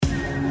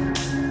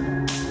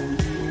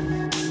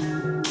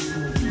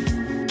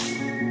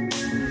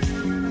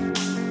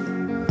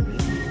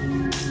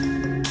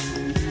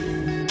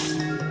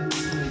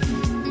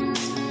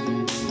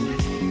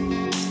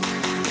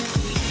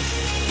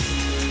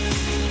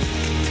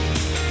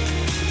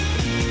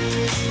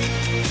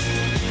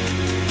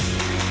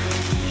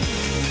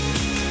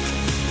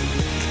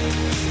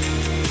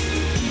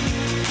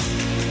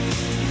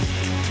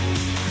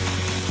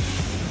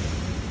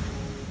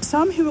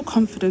some who were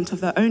confident of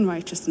their own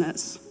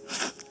righteousness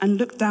and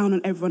looked down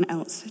on everyone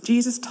else,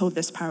 Jesus told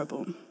this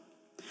parable.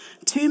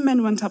 2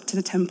 men went up to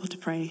the temple to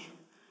pray,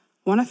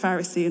 one a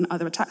Pharisee and the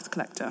other a tax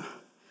collector.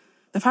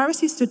 The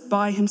Pharisee stood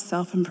by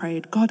himself and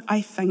prayed, "God,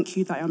 I thank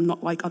you that I am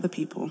not like other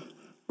people,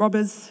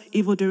 robbers,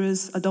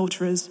 evildoers,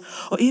 adulterers,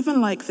 or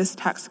even like this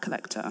tax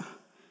collector.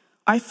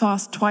 I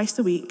fast twice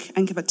a week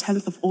and give a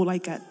tenth of all I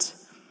get."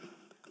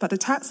 But the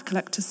tax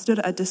collector stood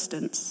at a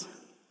distance.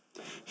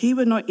 He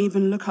would not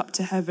even look up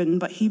to heaven,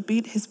 but he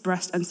beat his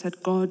breast and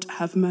said, "God,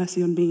 have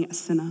mercy on me, a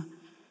sinner."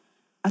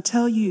 I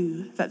tell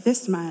you that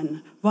this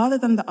man, rather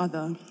than the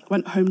other,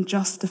 went home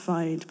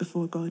justified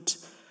before God.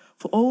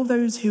 For all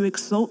those who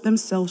exalt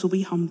themselves will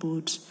be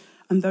humbled,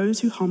 and those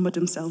who humble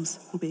themselves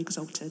will be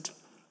exalted.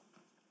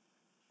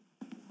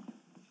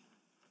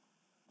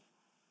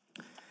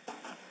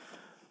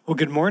 Well,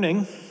 good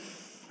morning.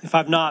 If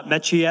I've not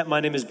met you yet, my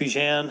name is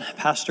Bijan,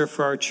 pastor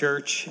for our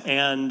church.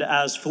 And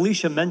as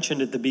Felicia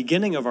mentioned at the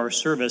beginning of our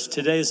service,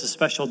 today is a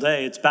special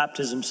day. It's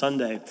Baptism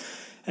Sunday.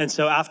 And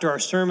so after our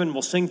sermon,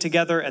 we'll sing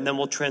together and then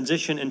we'll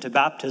transition into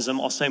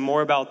baptism. I'll say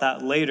more about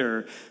that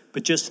later,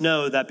 but just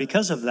know that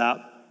because of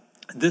that,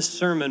 this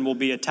sermon will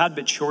be a tad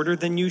bit shorter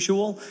than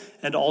usual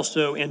and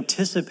also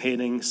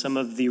anticipating some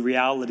of the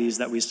realities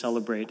that we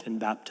celebrate in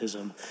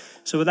baptism.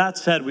 So with that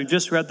said, we've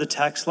just read the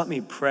text. Let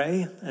me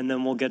pray, and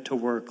then we'll get to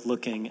work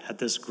looking at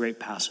this great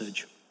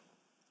passage.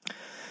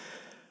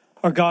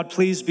 Our God,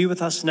 please be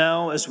with us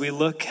now as we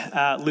look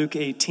at Luke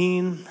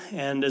 18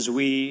 and as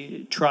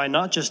we try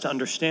not just to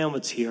understand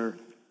what's here,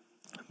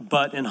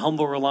 but in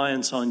humble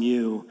reliance on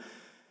you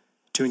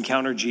to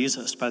encounter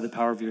Jesus by the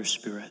power of your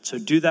Spirit. So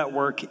do that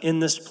work in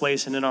this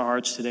place and in our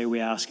hearts today, we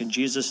ask in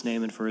Jesus'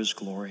 name and for his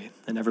glory.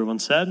 And everyone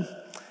said,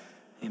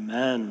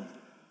 amen.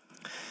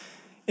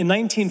 In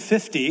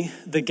 1950,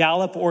 the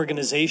Gallup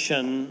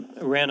organization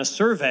ran a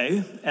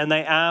survey, and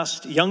they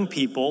asked young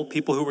people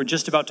who were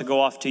just about to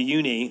go off to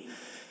uni,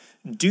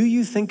 do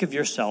you think of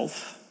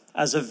yourself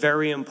as a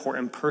very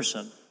important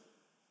person?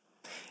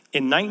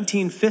 In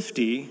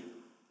 1950,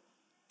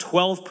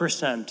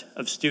 12%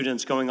 of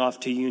students going off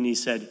to uni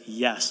said,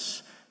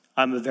 yes,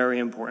 I'm a very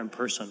important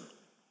person.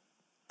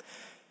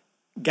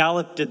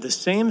 Gallup did the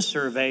same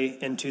survey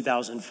in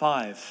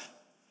 2005.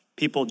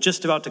 People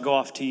just about to go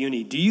off to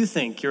uni, do you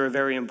think you're a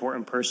very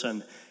important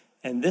person?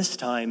 And this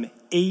time,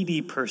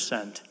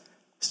 80%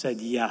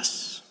 said,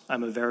 yes,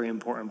 I'm a very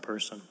important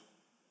person.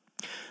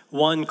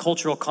 One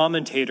cultural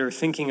commentator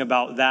thinking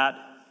about that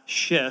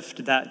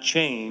shift, that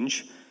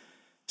change,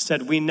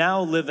 said, we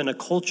now live in a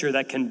culture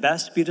that can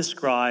best be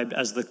described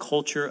as the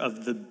culture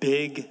of the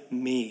big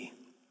me,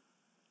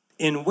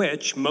 in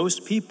which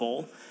most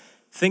people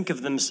think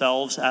of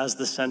themselves as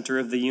the center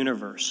of the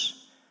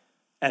universe.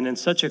 And in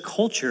such a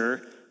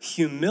culture,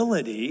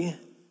 humility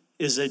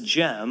is a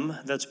gem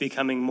that's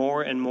becoming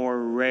more and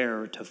more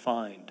rare to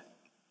find.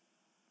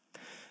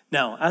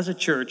 Now, as a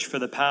church, for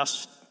the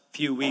past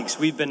few weeks,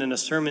 we've been in a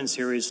sermon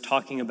series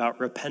talking about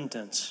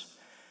repentance.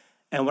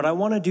 And what I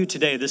want to do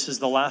today, this is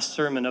the last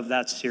sermon of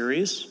that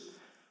series,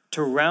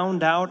 to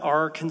round out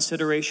our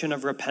consideration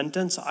of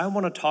repentance, I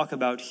want to talk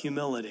about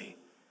humility.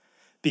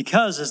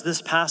 Because as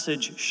this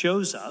passage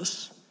shows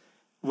us,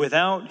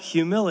 without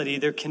humility,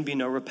 there can be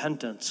no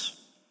repentance.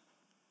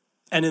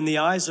 And in the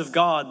eyes of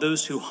God,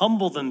 those who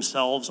humble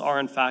themselves are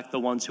in fact the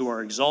ones who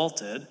are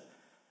exalted,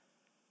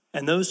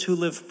 and those who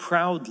live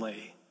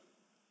proudly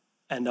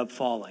end up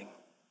falling.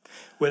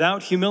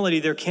 Without humility,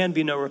 there can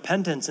be no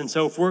repentance. And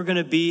so if we're going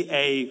to be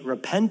a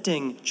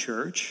repenting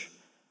church,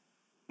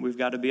 we've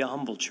got to be a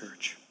humble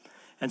church.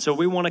 And so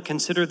we want to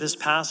consider this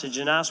passage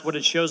and ask what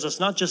it shows us,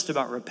 not just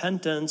about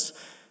repentance,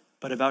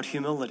 but about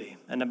humility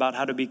and about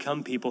how to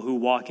become people who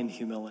walk in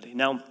humility.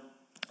 Now,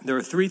 there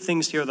are 3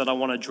 things here that I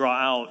want to draw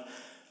out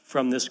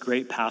from this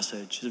great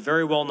passage. It's a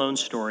very well-known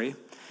story,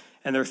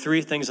 and there are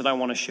 3 things that I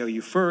want to show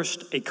you.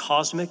 First, a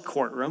cosmic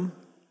courtroom.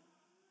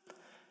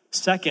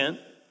 Second,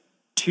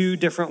 2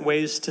 different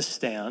ways to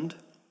stand.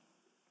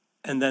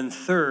 And then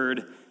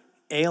third,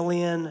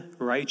 alien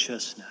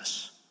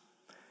righteousness.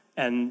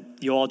 And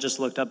you all just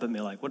looked up at me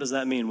like, what does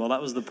that mean? Well,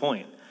 that was the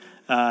point.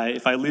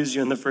 If I lose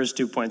you in the first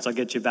 2 points, I'll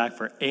get you back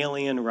for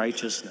alien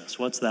righteousness.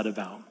 What's that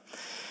about?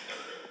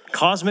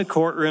 Cosmic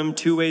courtroom,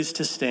 2 ways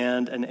to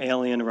stand, and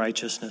alien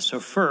righteousness.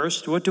 So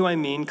first, what do I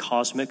mean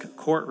cosmic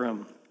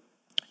courtroom?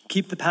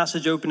 Keep the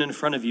passage open in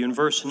front of you. In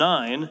verse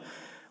 9,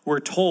 we're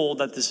told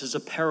that this is a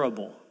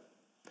parable.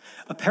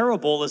 A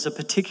parable is a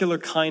particular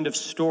kind of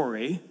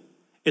story.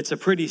 It's a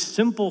pretty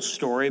simple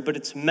story, but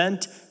it's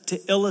meant to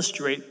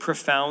illustrate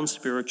profound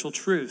spiritual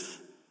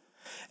truth.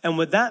 And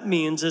what that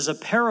means is a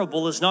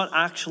parable is not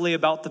actually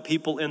about the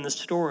people in the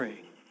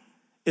story.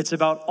 It's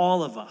about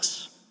all of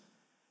us.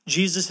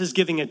 Jesus is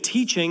giving a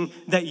teaching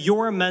that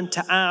you're meant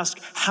to ask,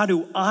 how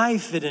do I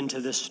fit into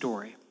this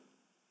story?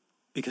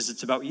 Because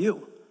it's about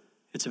you.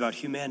 It's about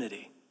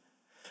humanity.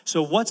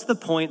 So what's the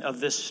point of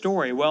this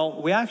story?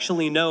 Well, we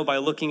actually know by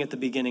looking at the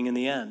beginning and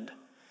the end.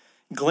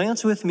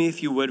 Glance with me,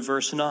 if you would,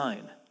 verse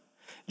 9.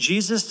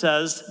 Jesus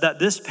says that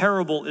this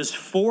parable is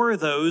for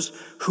those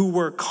who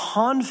were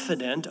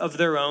confident of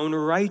their own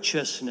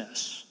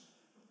righteousness.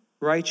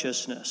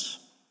 Righteousness.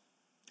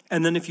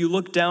 And then if you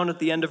look down at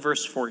the end of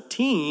verse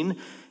 14,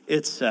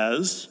 it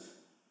says,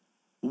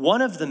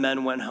 one of the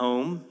men went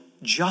home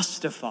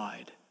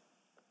justified.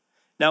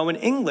 Now in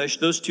English,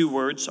 those two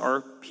words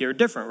are here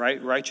different,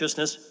 right?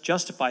 Righteousness,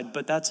 justified,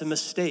 but that's a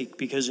mistake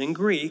because in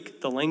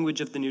Greek, the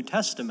language of the New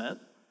Testament,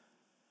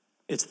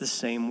 it's the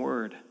same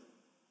word.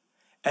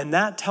 And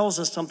that tells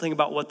us something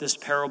about what this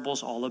parable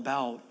is all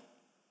about.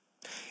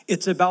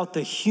 It's about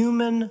the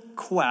human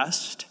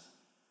quest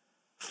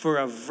for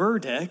a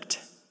verdict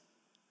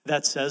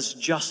that says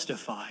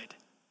justified.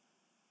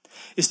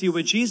 You see,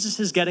 what Jesus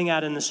is getting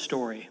at in this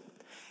story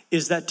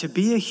is that to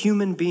be a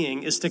human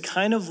being is to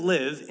kind of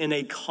live in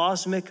a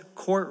cosmic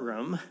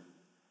courtroom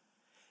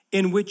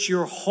in which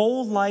your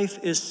whole life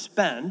is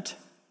spent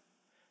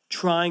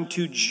trying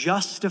to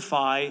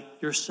justify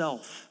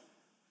yourself.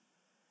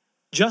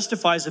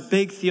 Justify is a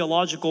big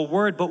theological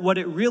word, but what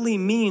it really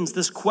means,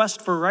 this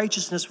quest for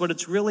righteousness, what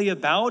it's really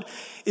about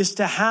is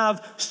to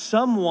have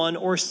someone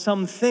or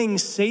something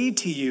say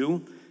to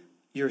you,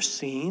 you're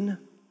seen,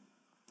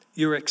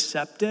 you're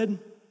accepted,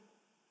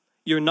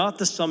 you're not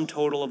the sum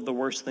total of the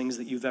worst things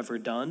that you've ever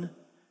done,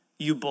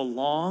 you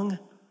belong,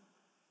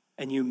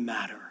 and you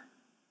matter.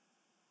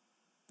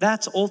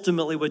 That's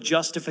ultimately what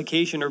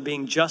justification or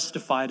being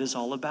justified is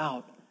all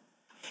about.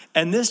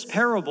 And this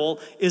parable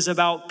is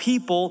about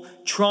people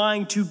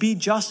trying to be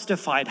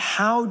justified.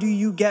 How do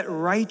you get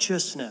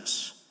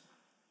righteousness?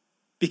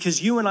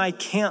 Because you and I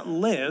can't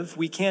live,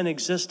 we can't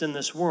exist in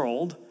this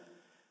world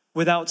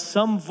without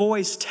some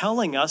voice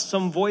telling us,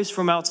 some voice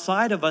from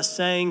outside of us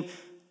saying,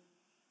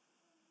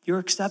 you're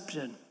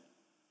accepted,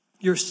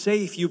 you're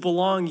safe, you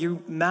belong,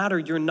 you matter,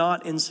 you're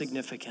not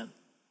insignificant.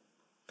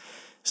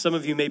 Some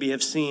of you maybe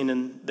have seen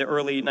in the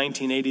early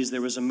 1980s,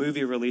 there was a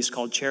movie release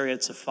called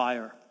Chariots of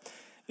Fire.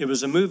 It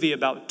was a movie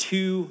about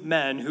two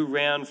men who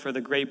ran for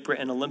the Great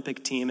Britain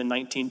Olympic team in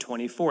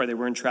 1924. They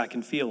were in track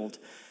and field.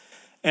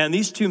 And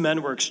these two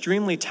men were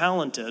extremely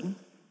talented,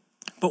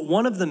 but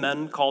one of the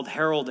men, called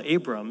Harold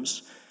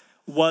Abrams,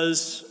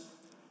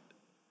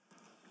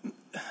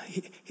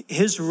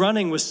 his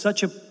running was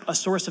such a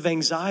source of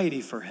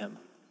anxiety for him.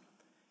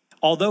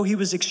 Although he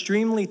was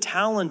extremely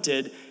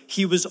talented,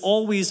 he was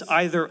always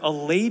either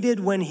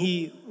elated when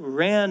he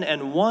ran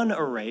and won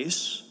a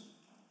race,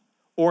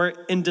 or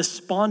in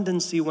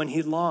despondency when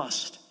he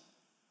lost.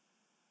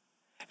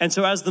 And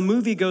so as the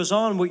movie goes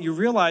on, what you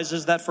realize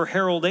is that for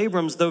Harold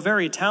Abrams, though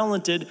very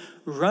talented,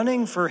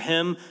 running for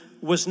him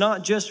was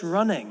not just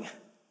running.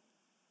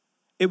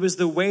 It was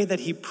the way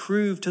that he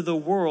proved to the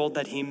world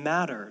that he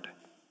mattered.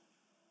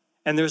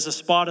 And there's a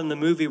spot in the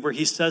movie where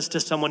he says to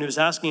someone who's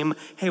asking him,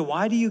 hey,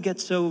 why do you get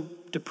so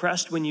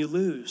depressed when you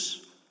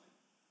lose?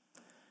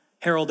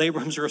 Harold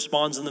Abrams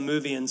responds in the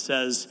movie and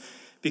says,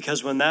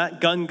 because when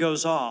that gun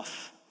goes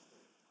off,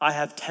 I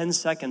have 10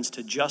 seconds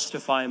to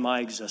justify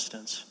my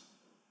existence.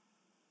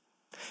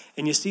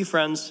 And you see,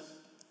 friends,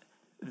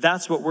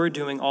 that's what we're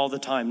doing all the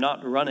time,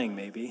 not running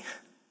maybe,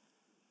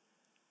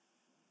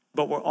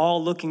 but we're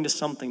all looking to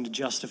something to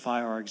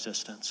justify our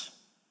existence.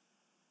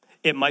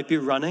 It might be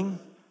running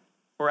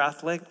or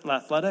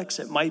athletics.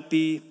 It might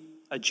be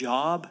a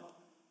job.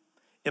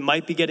 It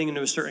might be getting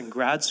into a certain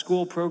grad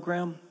school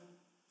program.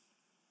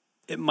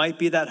 It might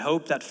be that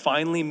hope that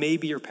finally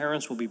maybe your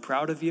parents will be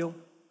proud of you.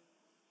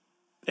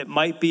 It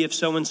might be if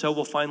so-and-so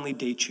will finally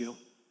date you.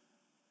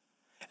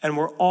 And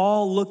we're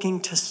all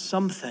looking to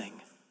something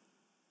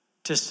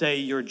to say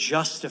you're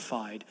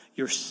justified,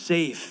 you're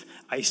safe,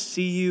 I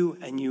see you,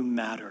 and you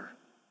matter.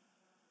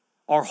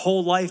 Our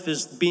whole life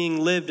is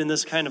being lived in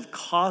this kind of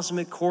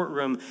cosmic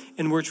courtroom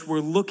in which we're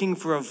looking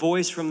for a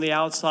voice from the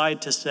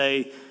outside to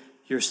say,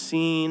 you're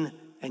seen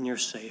and you're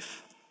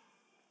safe.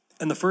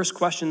 And the first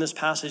question this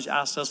passage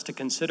asks us to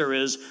consider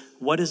is,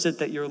 what is it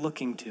that you're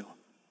looking to?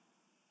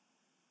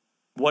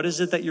 What is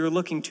it that you're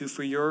looking to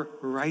for your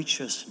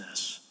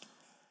righteousness?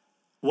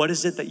 What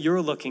is it that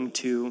you're looking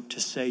to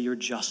say you're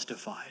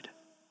justified?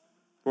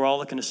 We're all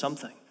looking to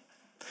something.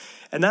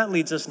 And that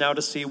leads us now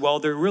to see, well,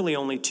 there are really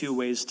only two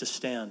ways to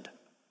stand.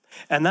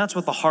 And that's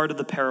what the heart of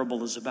the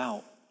parable is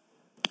about.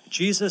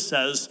 Jesus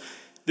says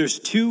there's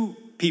two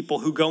people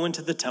who go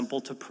into the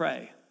temple to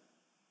pray.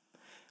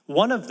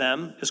 One of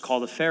them is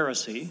called a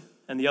Pharisee,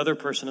 and the other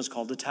person is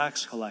called a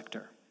tax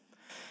collector.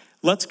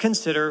 Let's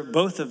consider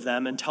both of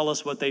them and tell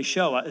us what they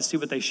show us, see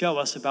what they show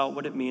us about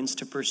what it means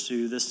to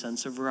pursue this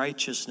sense of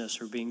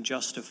righteousness or being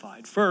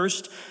justified.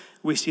 First,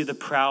 we see the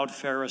proud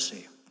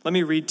Pharisee. Let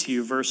me read to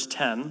you verse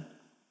 10.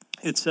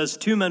 It says,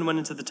 two men went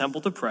into the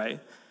temple to pray,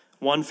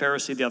 one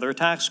Pharisee, the other a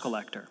tax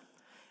collector.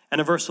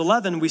 And in verse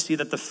 11, we see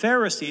that the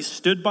Pharisee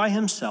stood by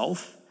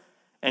himself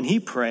and he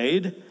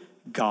prayed,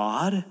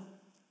 God,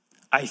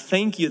 I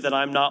thank you that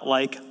I'm not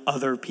like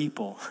other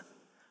people,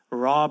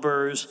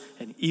 robbers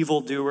and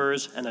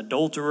evildoers and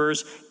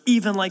adulterers,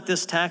 even like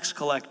this tax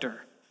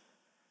collector.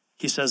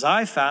 He says,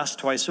 I fast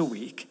twice a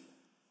week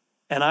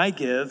and I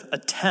give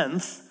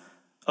 1/10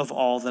 of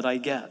all that I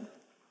get.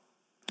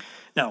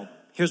 Now,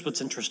 here's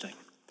what's interesting.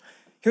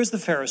 Here's the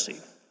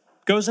Pharisee.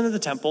 Goes into the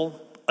temple,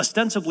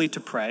 ostensibly to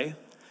pray,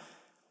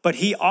 but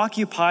he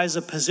occupies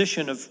a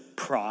position of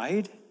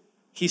pride.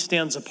 He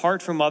stands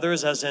apart from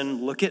others, as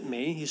in, look at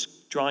me. He's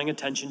drawing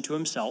attention to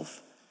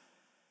himself.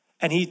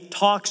 And he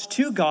talks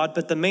to God,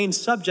 but the main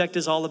subject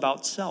is all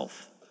about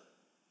self.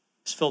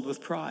 He's filled with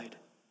pride.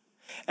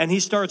 And he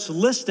starts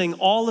listing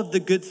all of the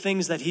good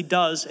things that he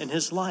does in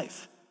his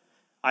life.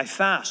 I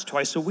fast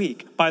twice a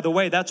week. By the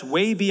way, that's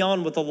way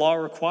beyond what the law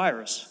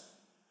requires.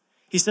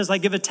 He says, I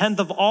give a tenth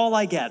of all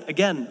I get.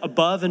 Again,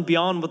 above and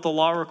beyond what the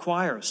law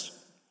requires.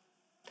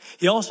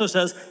 He also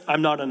says,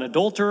 I'm not an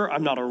adulterer,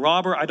 I'm not a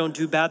robber, I don't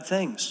do bad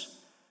things.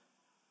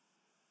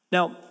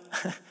 Now,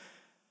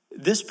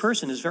 this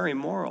person is very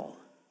moral.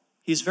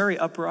 He's very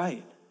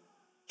upright.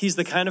 He's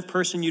the kind of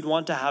person you'd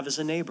want to have as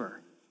a neighbor.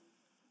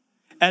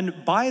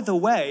 And by the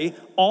way,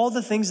 all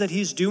the things that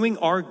he's doing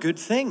are good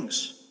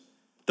things.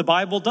 The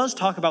Bible does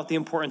talk about the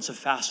importance of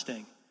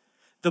fasting.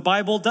 The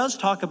Bible does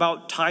talk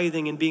about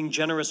tithing and being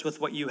generous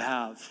with what you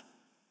have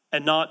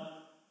and not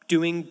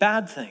doing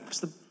bad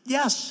things.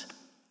 Yes.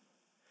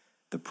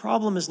 The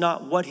problem is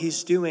not what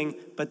he's doing,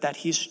 but that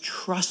he's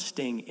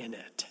trusting in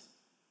it.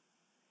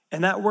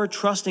 And that word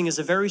trusting is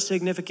a very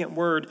significant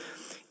word.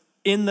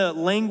 In the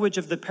language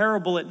of the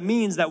parable, it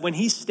means that when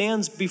he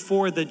stands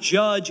before the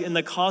judge in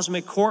the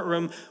cosmic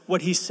courtroom,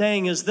 what he's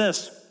saying is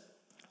this: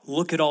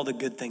 look at all the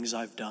good things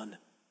I've done.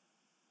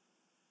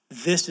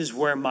 This is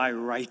where my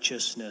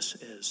righteousness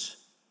is.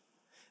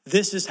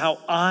 This is how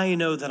I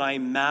know that I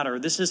matter.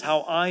 This is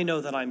how I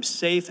know that I'm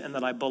safe and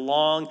that I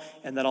belong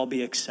and that I'll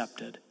be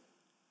accepted.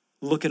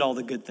 Look at all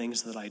the good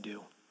things that I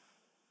do.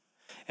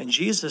 And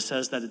Jesus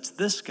says that it's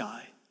this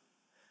guy,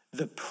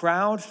 the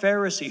proud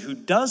Pharisee who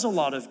does a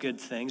lot of good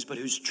things, but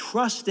who's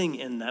trusting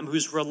in them,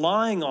 who's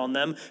relying on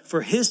them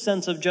for his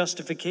sense of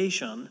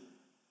justification.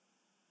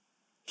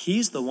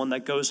 He's the one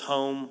that goes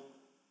home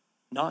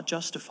not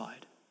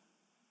justified,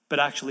 but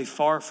actually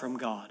far from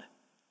God.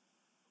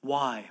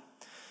 Why?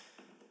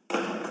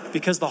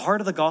 Because the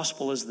heart of the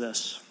gospel is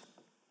this: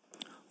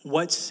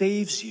 what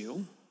saves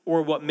you,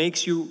 or what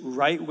makes you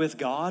right with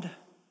God,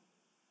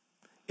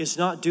 is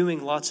not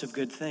doing lots of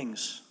good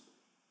things.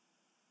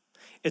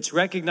 It's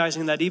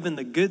recognizing that even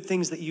the good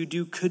things that you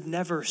do could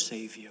never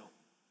save you,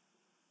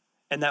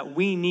 and that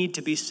we need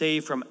to be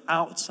saved from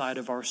outside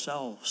of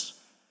ourselves.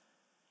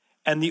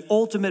 And the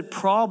ultimate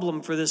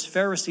problem for this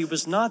Pharisee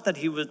was not that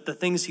the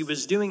things he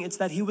was doing, it's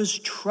that he was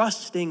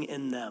trusting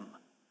in them.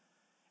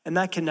 And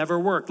that can never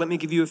work. Let me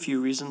give you a few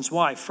reasons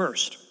why.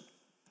 First,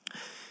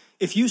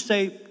 if you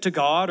say to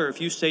God, or if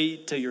you say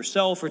to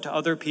yourself or to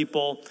other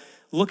people,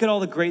 look at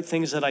all the great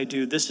things that I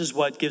do, this is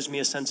what gives me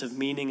a sense of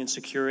meaning and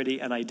security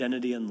and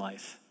identity in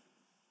life.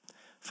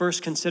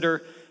 First,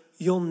 consider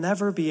you'll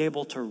never be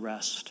able to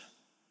rest.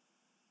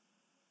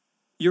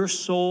 Your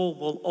soul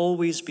will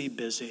always be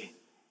busy.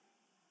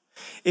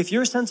 If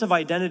your sense of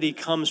identity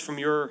comes from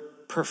your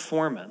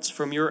performance,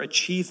 from your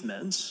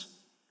achievements,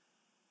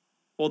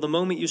 well, the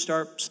moment you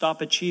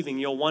stop achieving,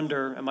 you'll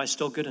wonder, am I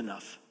still good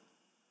enough?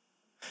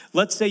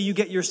 Let's say you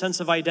get your sense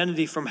of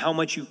identity from how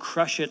much you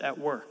crush it at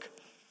work.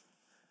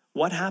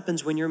 What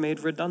happens when you're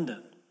made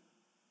redundant?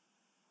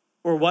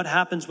 Or what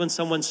happens when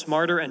someone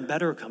smarter and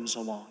better comes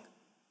along?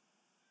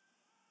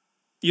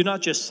 You're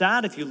not just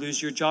sad if you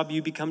lose your job,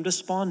 you become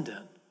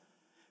despondent.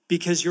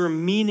 Because your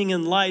meaning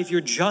in life,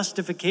 your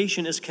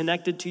justification is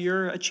connected to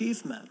your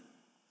achievement.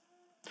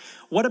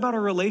 What about a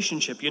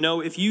relationship? You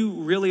know, if you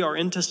really are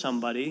into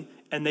somebody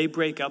and they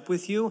break up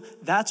with you,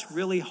 that's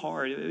really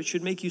hard. It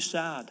should make you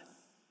sad.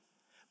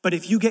 But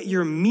if you get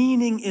your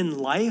meaning in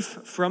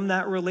life from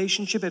that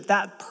relationship, if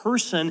that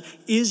person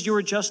is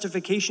your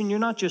justification, you're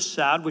not just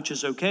sad, which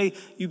is okay,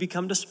 you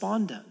become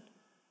despondent.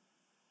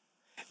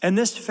 And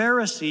this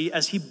Pharisee,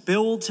 as he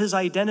builds his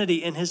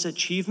identity in his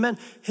achievement,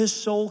 his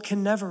soul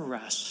can never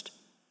rest.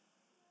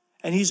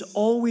 And he's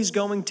always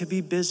going to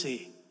be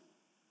busy.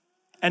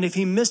 And if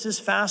he misses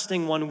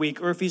fasting one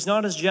week, or if he's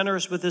not as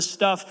generous with his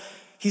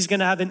stuff, he's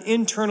going to have an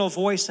internal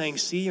voice saying,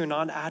 see, you're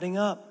not adding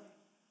up.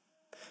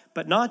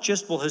 But not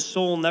just will his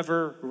soul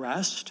never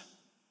rest.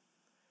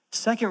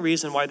 Second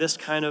reason why this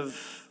kind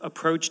of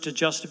approach to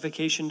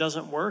justification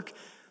doesn't work,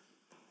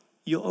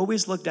 you'll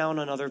always look down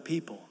on other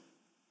people.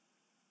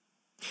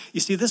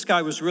 You see, this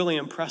guy was really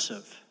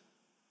impressive.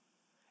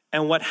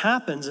 And what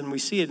happens, and we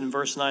see it in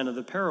verse 9 of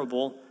the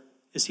parable,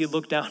 is he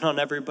looked down on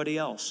everybody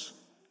else.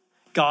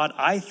 God,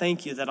 I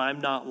thank you that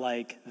I'm not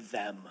like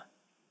them.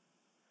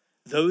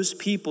 Those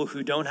people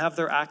who don't have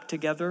their act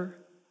together,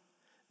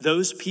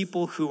 those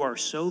people who are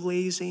so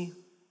lazy,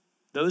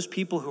 those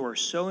people who are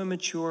so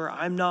immature,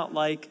 I'm not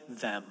like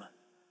them.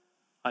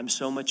 I'm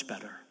so much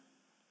better.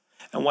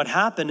 And what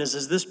happened is,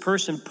 as this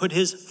person put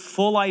his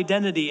full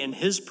identity in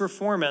his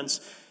performance,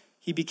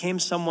 he became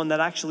someone that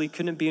actually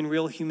couldn't be in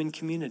real human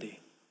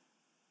community.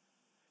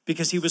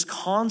 Because he was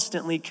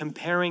constantly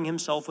comparing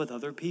himself with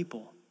other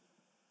people.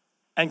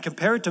 And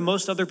compared to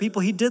most other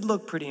people, he did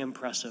look pretty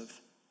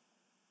impressive.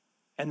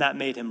 And that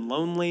made him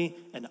lonely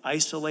and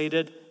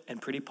isolated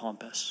and pretty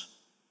pompous.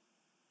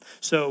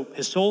 So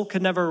his soul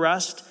could never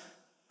rest.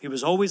 He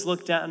was always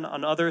looked down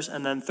on others.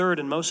 And then third,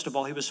 and most of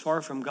all, he was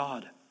far from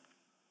God.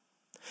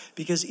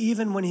 Because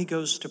even when he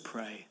goes to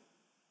pray,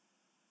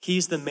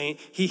 he's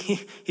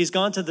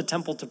gone to the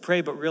temple to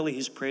pray, but really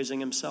he's praising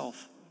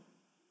himself.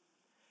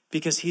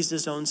 Because he's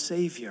his own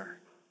Savior.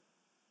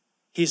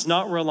 He's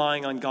not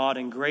relying on God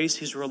and grace.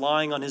 He's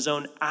relying on his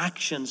own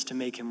actions to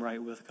make him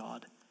right with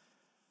God.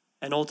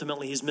 And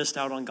ultimately, he's missed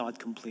out on God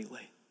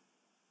completely.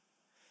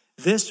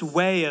 This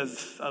way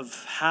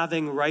of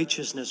having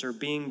righteousness or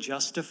being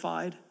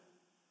justified,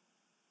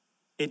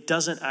 it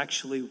doesn't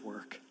actually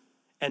work.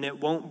 And it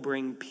won't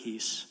bring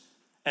peace.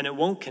 And it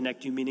won't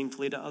connect you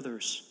meaningfully to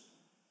others.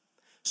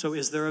 So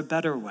is there a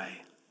better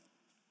way?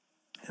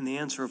 And the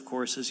answer, of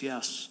course, is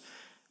yes.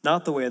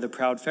 Not the way of the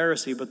proud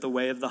Pharisee, but the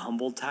way of the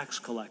humble tax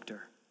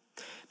collector.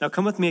 Now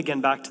come with me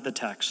again back to the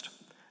text.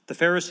 The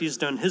Pharisee's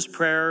done his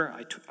prayer.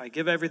 I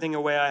give everything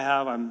away I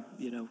have.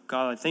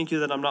 God, I thank you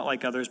that I'm not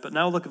like others. But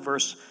now look at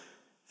verse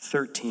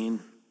 13.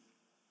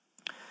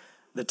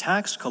 The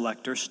tax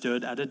collector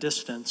stood at a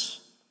distance.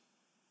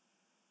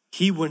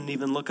 He wouldn't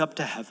even look up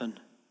to heaven,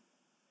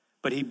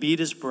 but he beat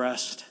his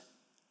breast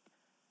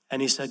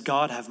and he said,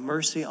 God, have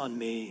mercy on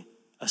me,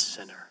 a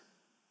sinner.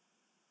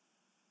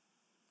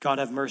 God,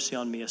 have mercy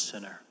on me, a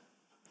sinner.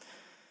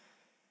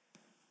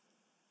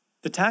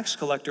 The tax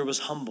collector was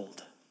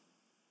humbled.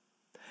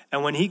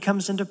 And when he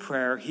comes into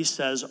prayer, he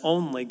says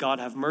only, God,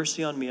 have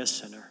mercy on me, a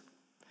sinner.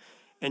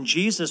 And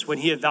Jesus, when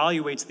he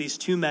evaluates these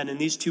two men in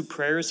these two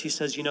prayers, he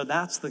says,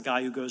 that's the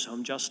guy who goes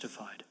home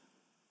justified.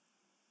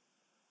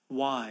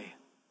 Why?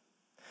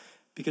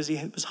 Because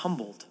he was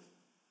humbled.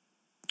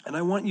 And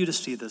I want you to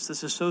see this.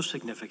 This is so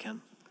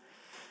significant.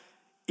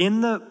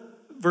 In the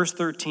verse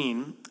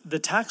 13, the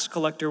tax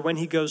collector, when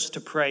he goes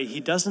to pray, he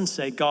doesn't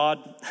say, God,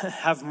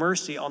 have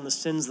mercy on the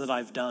sins that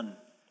I've done.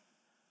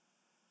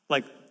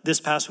 Like this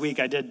past week,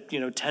 I did,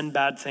 10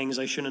 bad things.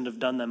 I shouldn't have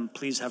done them.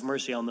 Please have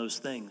mercy on those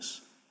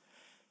things.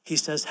 He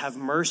says, have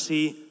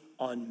mercy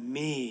on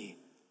me,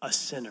 a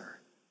sinner.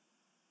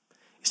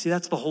 You see,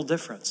 that's the whole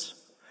difference.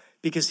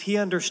 Because he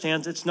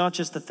understands it's not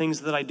just the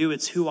things that I do,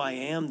 it's who I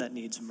am that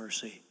needs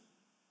mercy.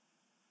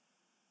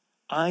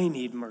 I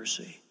need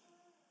mercy.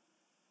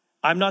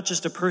 I'm not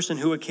just a person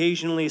who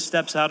occasionally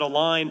steps out of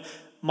line.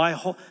 My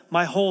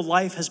whole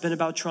life has been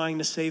about trying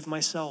to save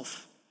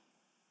myself.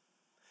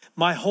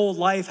 My whole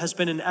life has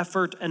been an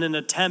effort and an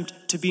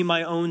attempt to be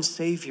my own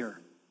savior.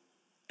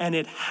 And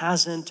it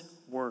hasn't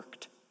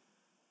worked.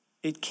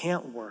 It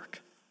can't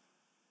work.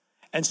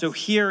 And so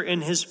here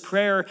in his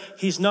prayer,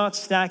 he's not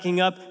stacking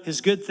up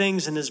his good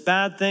things and his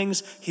bad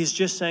things. He's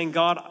just saying,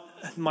 God,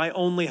 my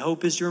only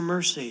hope is your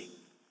mercy.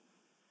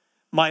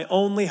 My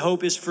only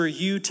hope is for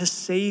you to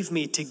save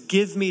me, to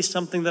give me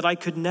something that I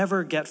could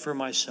never get for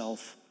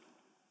myself.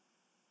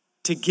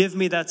 To give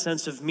me that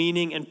sense of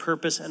meaning and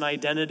purpose and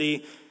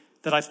identity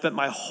that I've spent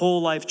my whole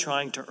life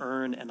trying to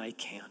earn and I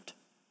can't.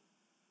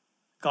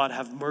 God,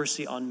 have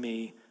mercy on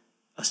me,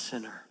 a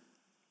sinner.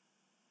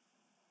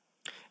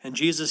 And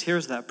Jesus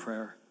hears that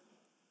prayer.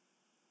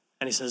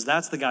 And he says,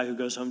 that's the guy who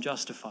goes home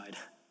justified.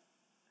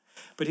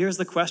 But here's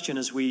the question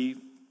as we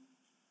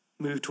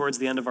move towards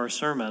the end of our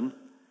sermon.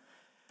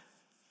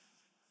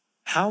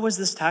 How was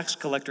this tax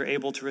collector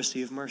able to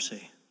receive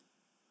mercy?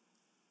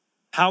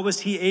 How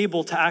was he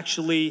able to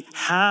actually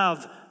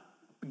have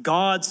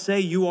God say,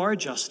 you are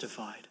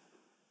justified?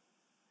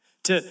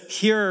 To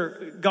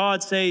hear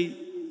God say,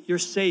 you're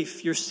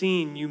safe, you're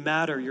seen, you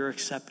matter, you're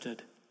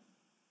accepted.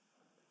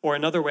 Or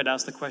another way to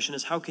ask the question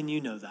is, how can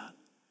you know that?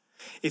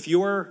 If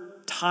you're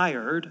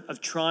tired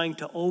of trying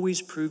to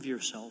always prove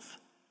yourself,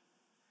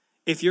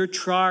 if you're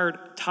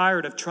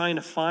tired of trying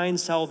to find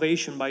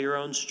salvation by your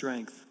own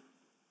strength,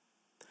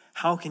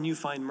 how can you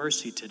find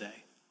mercy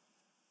today?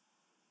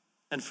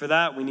 And for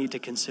that, we need to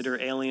consider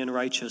alien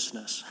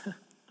righteousness.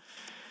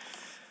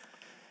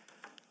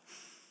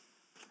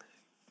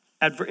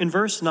 In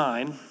verse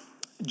 9,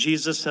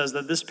 Jesus says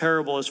that this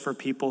parable is for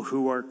people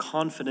who are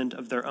confident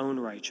of their own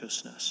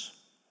righteousness.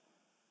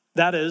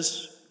 That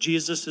is,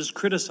 Jesus is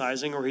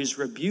criticizing or he's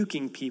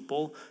rebuking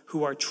people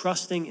who are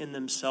trusting in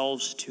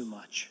themselves too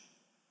much.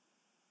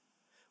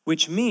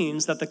 Which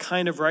means that the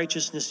kind of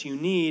righteousness you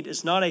need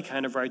is not a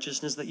kind of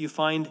righteousness that you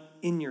find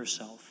in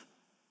yourself.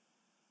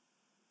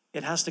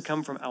 It has to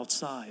come from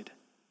outside.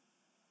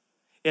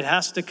 It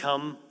has to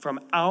come from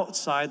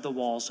outside the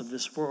walls of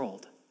this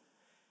world.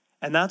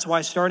 And that's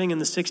why starting in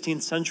the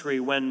 16th century,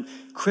 when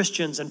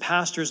Christians and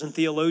pastors and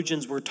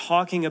theologians were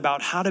talking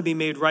about how to be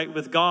made right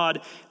with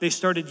God, they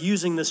started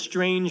using the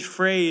strange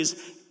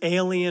phrase,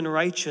 alien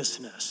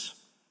righteousness,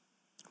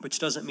 which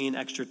doesn't mean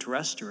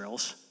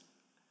extraterrestrials.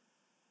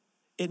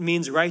 It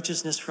means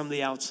righteousness from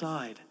the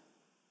outside.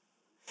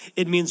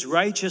 It means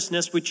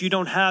righteousness which you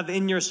don't have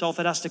in yourself.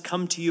 It has to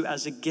come to you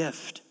as a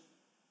gift.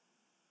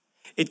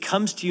 It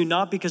comes to you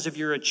not because of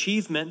your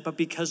achievement, but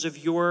because of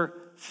your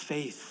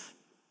faith.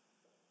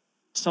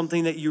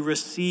 Something that you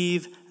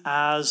receive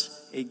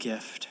as a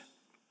gift.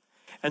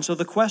 And so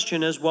the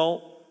question is,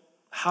 well,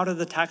 how did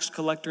the tax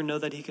collector know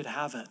that he could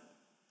have it?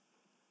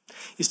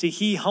 You see,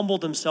 he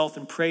humbled himself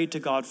and prayed to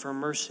God for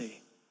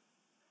mercy.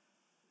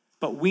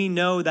 But we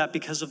know that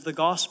because of the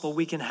gospel,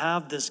 we can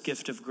have this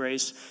gift of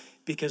grace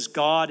because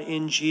God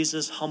in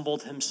Jesus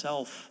humbled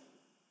himself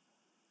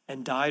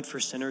and died for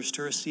sinners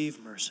to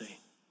receive mercy.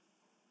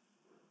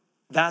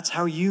 That's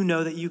how you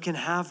know that you can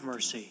have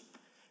mercy,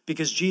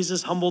 because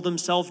Jesus humbled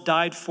himself,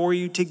 died for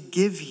you to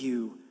give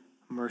you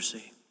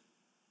mercy.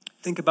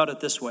 Think about it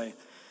this way.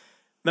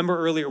 Remember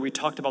earlier we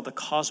talked about the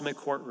cosmic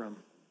courtroom,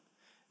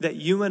 that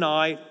you and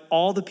I,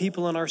 all the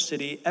people in our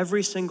city,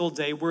 every single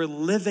day, we're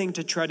living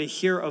to try to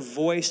hear a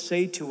voice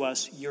say to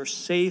us, you're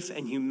safe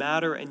and you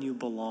matter and you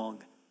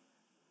belong.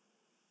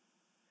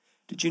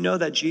 Did you know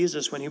that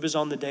Jesus, when he was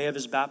on the day of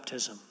his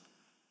baptism,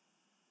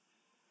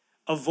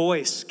 a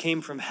voice came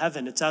from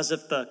heaven? It's as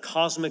if the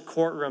cosmic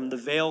courtroom, the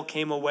veil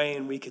came away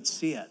and we could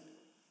see it.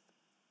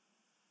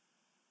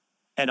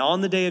 And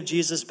on the day of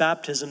Jesus'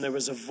 baptism, there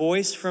was a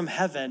voice from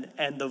heaven,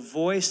 and the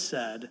voice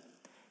said,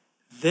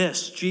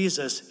 "This,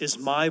 Jesus, is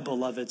my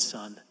beloved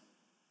Son,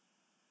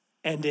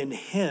 and in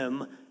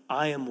him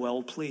I am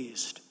well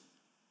pleased."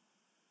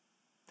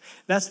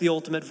 That's the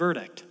ultimate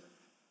verdict.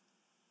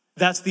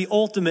 That's the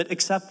ultimate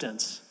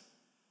acceptance.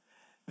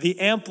 The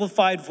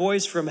amplified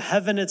voice from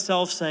heaven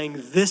itself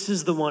saying, this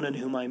is the one in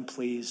whom I'm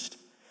pleased.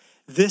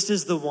 This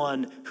is the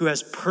one who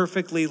has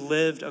perfectly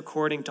lived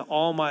according to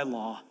all my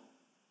law,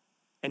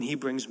 and he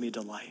brings me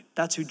delight.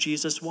 That's who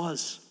Jesus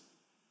was.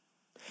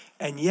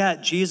 And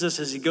yet, Jesus,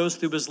 as he goes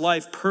through his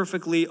life,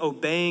 perfectly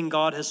obeying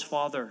God his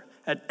Father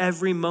at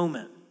every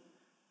moment,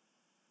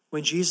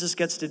 when Jesus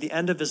gets to the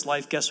end of his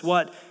life, guess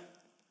what?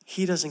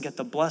 He doesn't get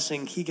the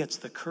blessing, he gets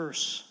the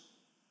curse.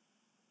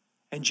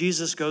 And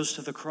Jesus goes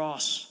to the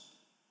cross.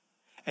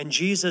 And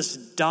Jesus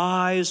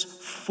dies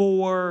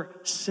for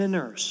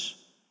sinners.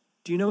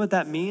 Do you know what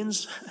that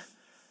means?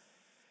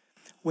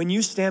 When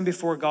you stand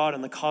before God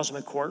in the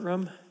cosmic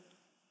courtroom,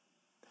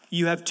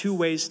 you have two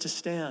ways to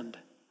stand.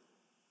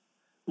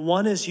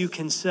 One is you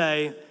can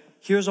say,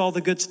 here's all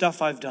the good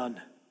stuff I've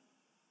done.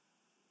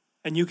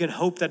 And you can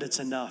hope that it's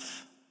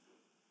enough.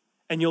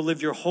 And you'll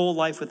live your whole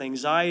life with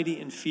anxiety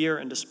and fear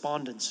and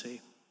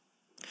despondency.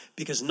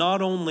 Because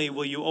not only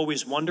will you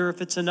always wonder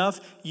if it's enough,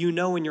 you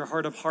know in your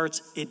heart of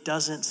hearts it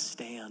doesn't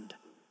stand.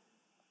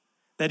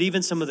 That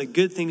even some of the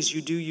good things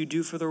you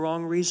do for the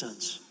wrong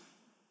reasons.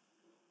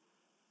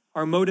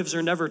 Our motives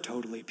are never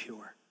totally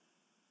pure.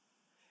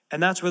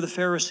 And that's where the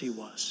Pharisee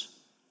was.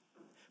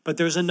 But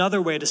there's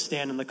another way to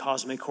stand in the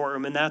cosmic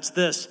courtroom, and that's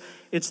this.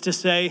 It's to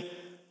say,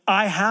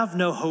 I have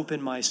no hope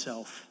in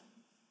myself,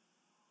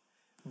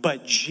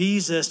 but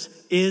Jesus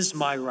is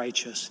my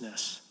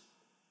righteousness.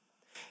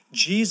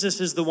 Jesus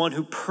is the one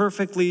who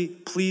perfectly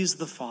pleased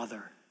the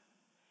Father.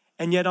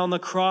 And yet on the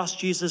cross,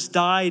 Jesus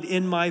died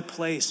in my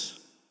place.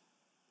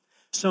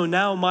 So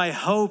now my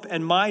hope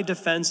and my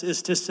defense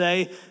is to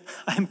say,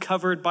 I'm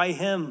covered by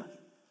him.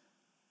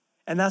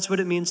 And that's what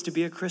it means to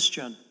be a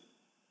Christian.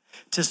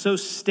 To so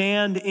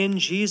stand in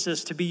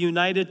Jesus, to be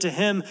united to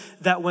him,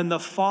 that when the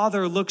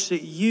Father looks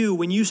at you,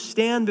 when you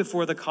stand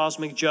before the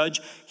cosmic judge,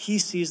 he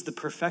sees the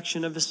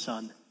perfection of his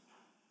Son.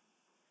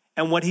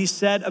 And what he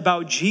said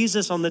about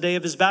Jesus on the day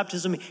of his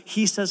baptism,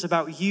 he says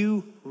about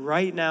you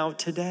right now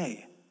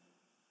today.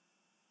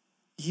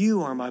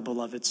 You are my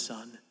beloved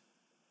Son.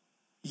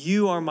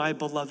 You are my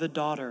beloved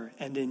daughter,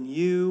 and in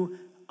you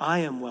I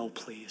am well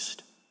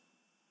pleased.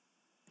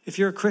 If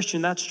you're a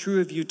Christian, that's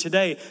true of you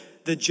today.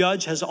 The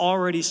judge has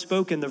already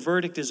spoken. The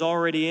verdict is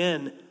already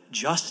in.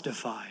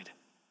 Justified,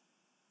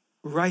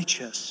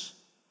 righteous,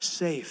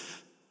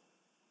 safe,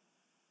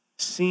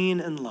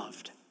 seen and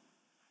loved.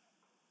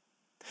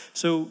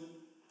 So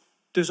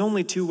there's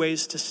only two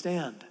ways to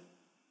stand.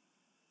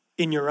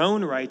 In your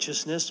own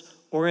righteousness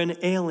or in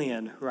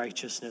alien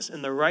righteousness.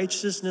 In the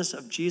righteousness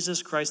of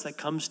Jesus Christ that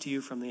comes to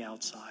you from the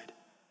outside.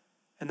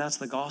 And that's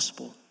the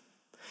gospel.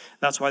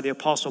 That's why the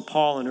Apostle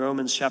Paul in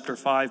Romans chapter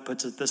 5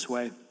 puts it this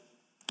way.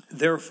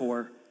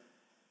 Therefore,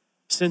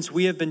 since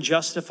we have been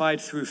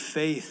justified through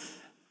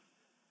faith,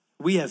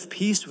 we have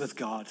peace with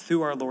God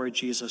through our Lord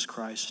Jesus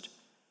Christ,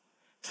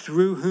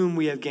 through whom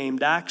we have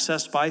gained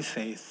access by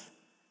faith.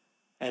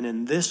 And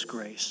in this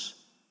grace,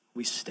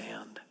 we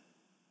stand.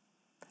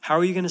 How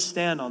are you going to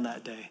stand on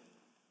that day?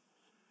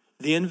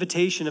 The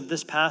invitation of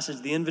this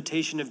passage, the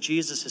invitation of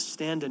Jesus is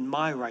stand in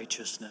my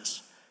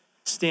righteousness.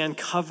 Stand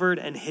covered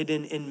and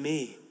hidden in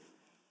me,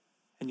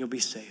 and you'll be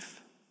safe.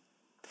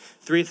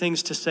 3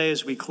 things to say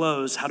as we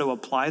close. How to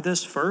apply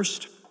this.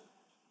 First,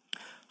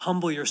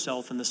 humble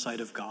yourself in the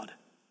sight of God.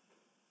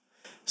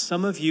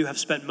 Some of you have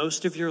spent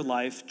most of your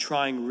life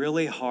trying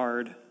really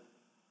hard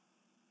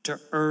to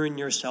earn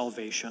your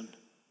salvation.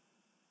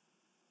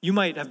 You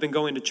might have been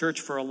going to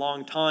church for a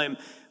long time,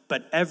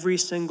 but every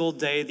single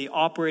day, the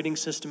operating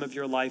system of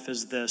your life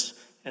is this: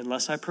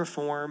 unless I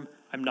perform,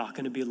 I'm not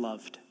going to be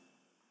loved.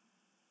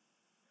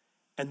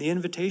 And the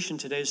invitation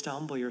today is to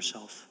humble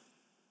yourself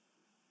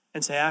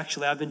and say,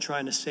 actually, I've been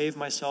trying to save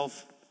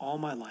myself all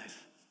my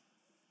life,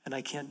 and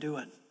I can't do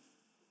it.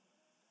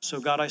 So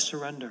God, I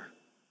surrender.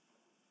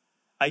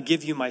 I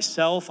give you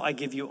myself. I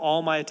give you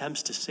all my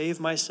attempts to save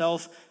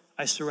myself.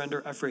 I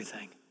surrender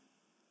everything.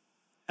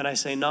 And I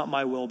say, not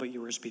my will, but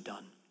yours be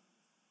done.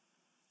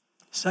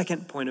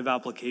 Second point of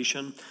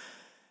application,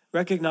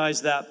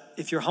 recognize that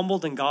if you're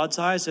humbled in God's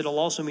eyes, it'll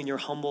also mean you're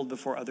humbled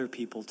before other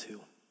people too.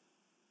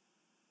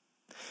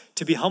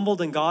 To be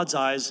humbled in God's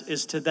eyes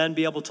is to then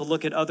be able to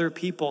look at other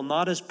people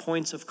not as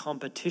points of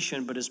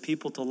competition, but as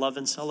people to love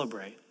and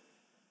celebrate.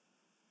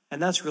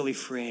 And that's really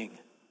freeing.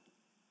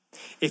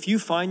 If you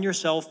find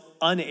yourself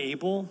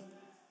unable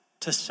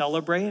to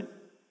celebrate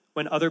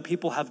when other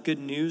people have good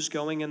news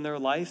going in their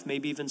life,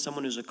 maybe even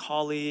someone who's a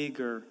colleague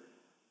or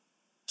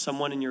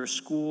someone in your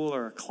school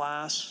or a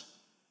class,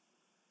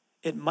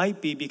 it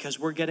might be because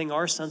we're getting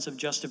our sense of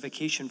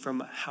justification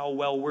from how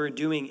well we're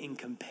doing in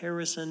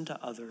comparison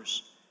to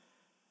others.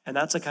 And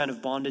that's a kind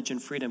of bondage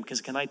and freedom,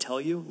 because can I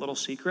tell you, little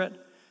secret,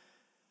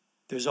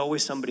 there's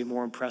always somebody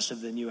more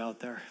impressive than you out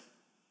there.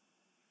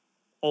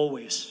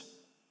 Always.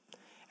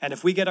 And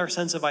if we get our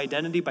sense of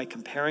identity by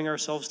comparing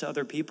ourselves to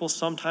other people,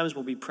 sometimes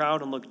we'll be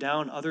proud and look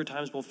down, other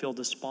times we'll feel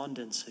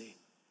despondency.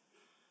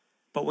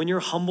 But when you're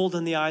humbled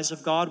in the eyes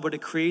of God, what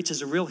it creates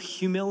is a real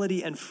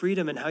humility and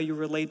freedom in how you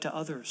relate to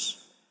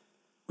others,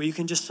 where you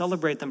can just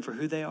celebrate them for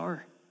who they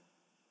are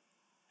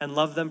and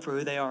love them for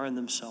who they are in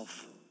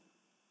themselves.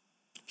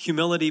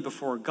 Humility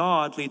before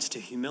God leads to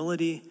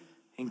humility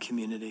in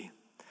community.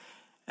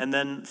 And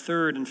then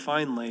third and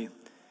finally,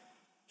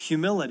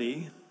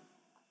 humility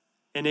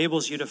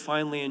enables you to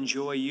finally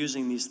enjoy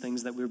using these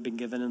things that we've been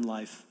given in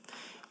life.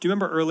 Do you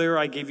remember earlier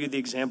I gave you the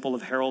example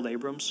of Harold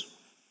Abrams?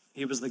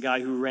 He was the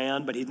guy who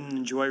ran, but he didn't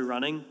enjoy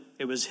running.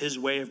 It was his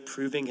way of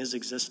proving his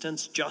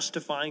existence,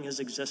 justifying his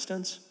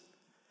existence.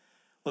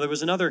 Well, there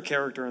was another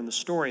character in the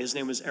story. His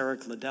name was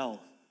Eric Liddell.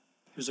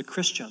 He was a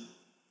Christian.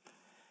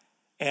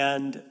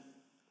 And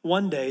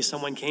one day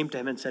someone came to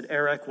him and said,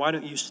 Eric, why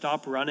don't you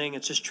stop running?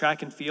 It's just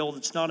track and field.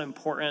 It's not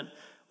important.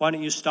 Why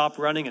don't you stop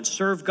running and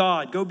serve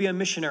God? Go be a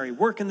missionary.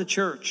 Work in the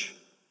church.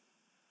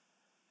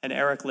 And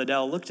Eric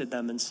Liddell looked at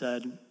them and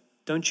said,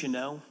 don't you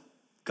know?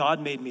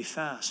 God made me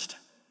fast.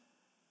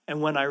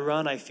 And when I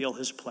run, I feel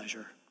his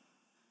pleasure.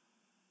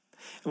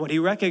 And what he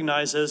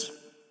recognizes,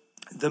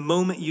 the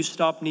moment you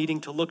stop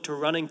needing to look to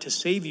running to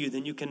save you,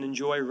 then you can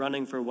enjoy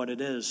running for what it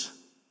is.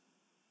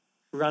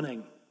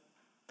 Running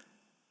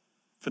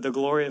for the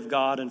glory of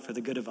God and for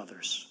the good of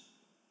others.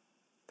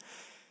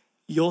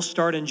 You'll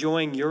start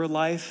enjoying your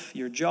life,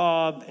 your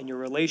job, and your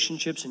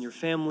relationships, and your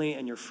family,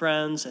 and your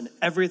friends, and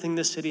everything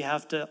this city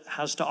has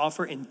to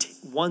offer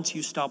once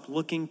you stop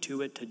looking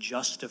to it to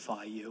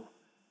justify you.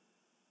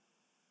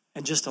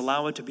 And just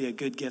allow it to be a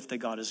good gift that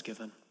God has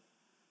given.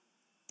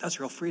 That's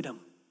real freedom.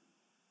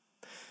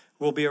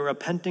 We'll be a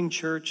repenting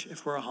church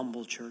if we're a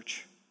humble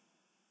church.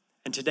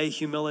 And today,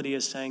 humility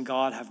is saying,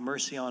 God, have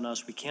mercy on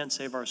us. We can't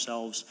save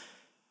ourselves.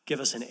 Give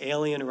us an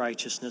alien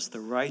righteousness, the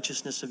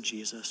righteousness of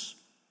Jesus,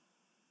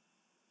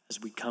 as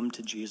we come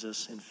to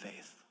Jesus in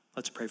faith.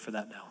 Let's pray for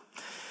that now.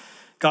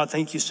 God,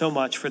 thank you so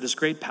much for this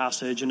great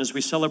passage. And as we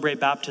celebrate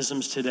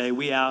baptisms today,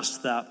 we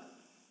ask that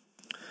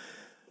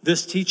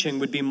this teaching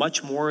would be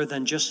much more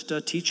than just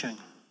a teaching,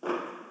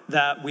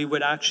 that we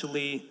would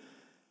actually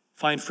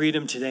find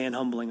freedom today in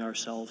humbling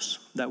ourselves,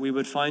 that we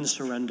would find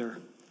surrender,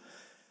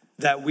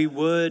 that we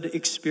would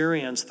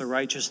experience the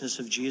righteousness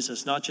of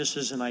Jesus, not just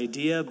as an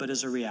idea, but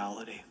as a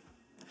reality.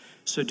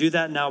 So do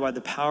that now by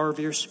the power of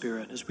your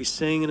Spirit as we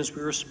sing and as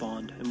we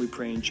respond, and we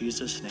pray in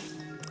Jesus' name.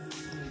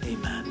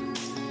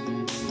 Amen.